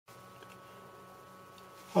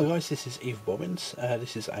Hi guys, this is Eve Bobbins.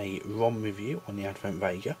 This is a ROM review on the Advent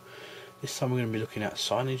Vega. This time we're going to be looking at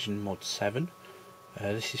Cyanogenmod 7.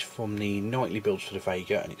 This is from the nightly builds for the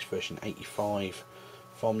Vega, and it's version 85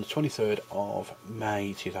 from the 23rd of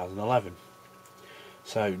May 2011.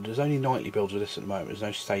 So there's only nightly builds with this at the moment. There's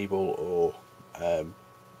no stable or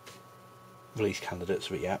release candidates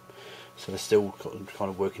of it yet. So they're still kind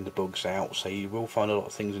of working the bugs out. So you will find a lot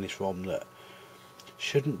of things in this ROM that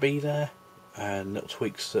shouldn't be there, and little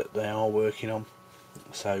tweaks that they are working on.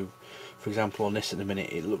 So for example, on this at the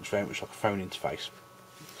minute it looks very much like a phone interface.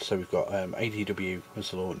 So we've got ADW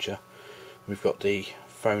as the launcher, we've got the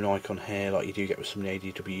phone icon here like you do get with some of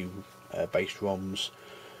the ADW based ROMs.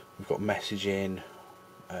 We've got messaging.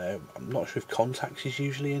 I'm not sure if contacts is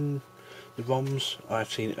usually in the ROMs.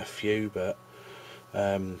 I've seen it a few, but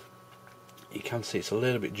you can see it's a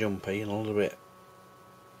little bit jumpy and a little bit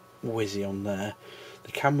whizzy on there.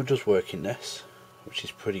 The camera does work in this, which is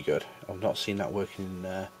pretty good. I've not seen that working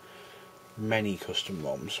in many custom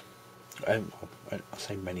ROMs. I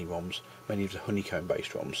say many ROMs, many of the honeycomb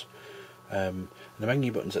based ROMs. The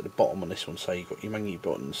menu buttons at the bottom on this one, so you've got your menu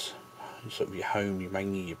buttons, sort of your home, your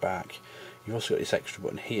menu, your back. You've also got this extra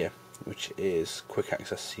button here, which is quick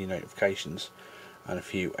access to your notifications, and a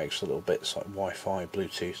few extra little bits like Wi-Fi,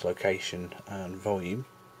 Bluetooth, location and volume.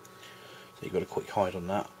 So you've got a quick hide on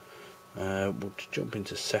that. We'll jump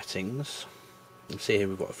into settings. You can see here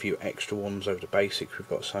we've got a few extra ones over the basics. We've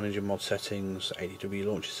got Cyanogenmod settings, ADW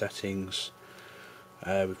launcher settings,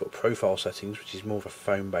 we've got profile settings, which is more of a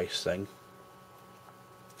phone based thing,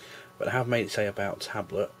 but I have made it say about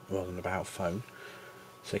tablet rather than about phone.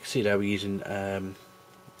 So you can see there we're using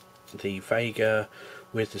the Vega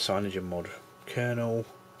with the Cyanogenmod kernel,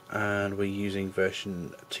 and we're using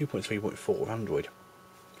version 2.3.4 of Android,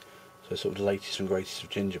 so sort of the latest and greatest of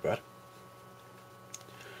Gingerbread.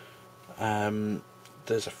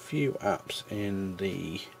 There's a few apps in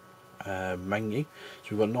the menu. So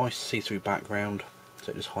we've got a nice see-through background,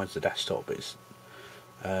 so it just hides the desktop, but it's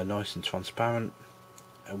nice and transparent.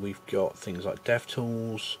 And we've got things like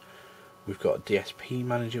DevTools. We've got a DSP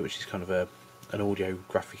manager, which is kind of an audio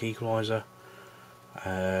graphic equalizer.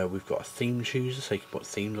 We've got a theme chooser, so you can put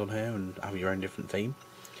themes on here and have your own different theme.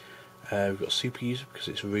 We've got Super User because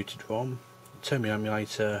it's a rooted ROM. Terminal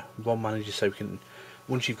emulator, ROM manager, so we can,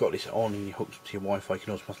 once you've got this on and you're hooked up to your Wi-Fi, you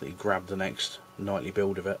can automatically grab the next nightly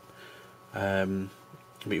build of it.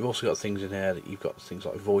 But you've also got things in here that you've got things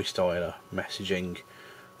like voice dialer, messaging,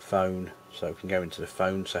 phone, so we can go into the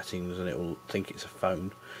phone settings and it will think it's a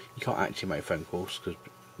phone. You can't actually make phone calls because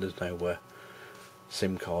there's no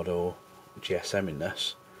SIM card or GSM in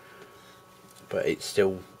this, but it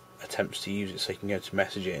still attempts to use it, so you can go to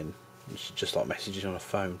messaging. It's just like messaging on a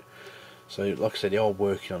phone. So like I said, they are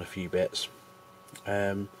working on a few bits.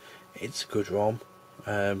 It's a good ROM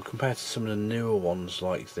compared to some of the newer ones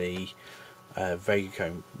like the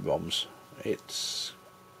vega ROMs. It's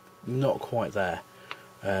not quite there.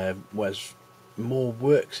 Whereas more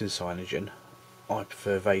works in Cyanogen, I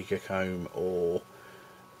prefer Vega or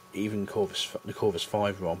even the Corvus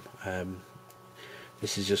 5 ROM.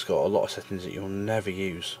 This has just got a lot of settings that you'll never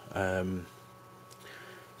use. So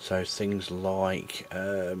things like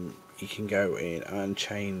you can go in and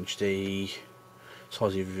change the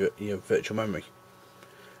size of your virtual memory,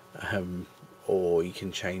 or you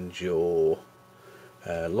can change your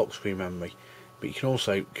lock screen memory, but you can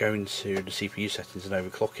also go into the CPU settings and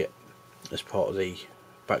overclock it as part of the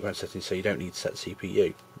background settings, so you don't need to set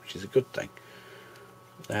CPU, which is a good thing.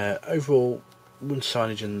 Overall, once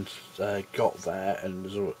Cyanogen's got there and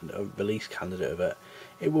there's a release candidate of it,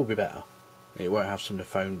 it will be better. It won't have some of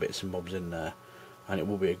the phone bits and bobs in there, and it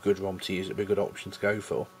will be a good ROM to use. It'll be a good option to go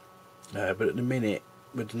for. But at the minute,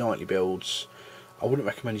 with the nightly builds, I wouldn't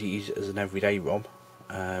recommend you use it as an everyday ROM.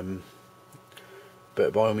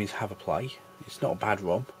 But by all means, have a play. It's not a bad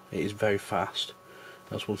ROM. It is very fast.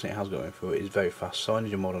 That's one thing it has going for it. It is very fast.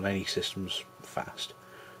 Cyanogenmod on any system's fast.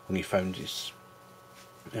 On your phones, it's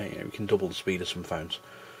you can double the speed of some phones.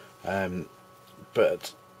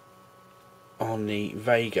 But on the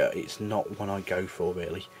Vega, it's not one I go for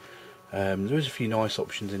really. There is a few nice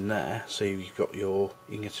options in there. So you've got you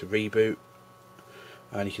can get a reboot,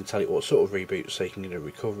 and you can tell it what sort of reboot. So you can get a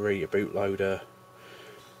recovery, a bootloader,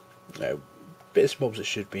 bits and bobs that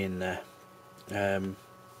should be in there.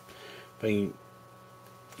 But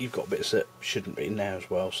you've got bits that shouldn't be in there as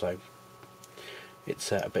well. So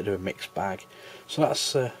it's a bit of a mixed bag. So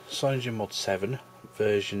that's Cyanogenmod 7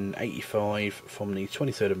 version 85 from the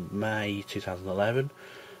 23rd of May 2011.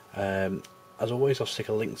 As always, I'll stick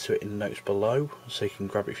a link to it in the notes below so you can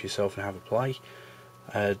grab it for yourself and have a play.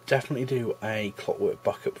 Definitely do a clockwork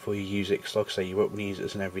backup before you use it, because like I say, you won't want to use it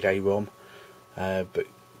as an everyday ROM, but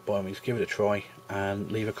by all means give it a try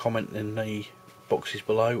and leave a comment in the boxes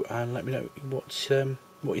below and let me know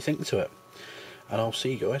what you think to it, and I'll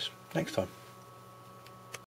see you guys next time.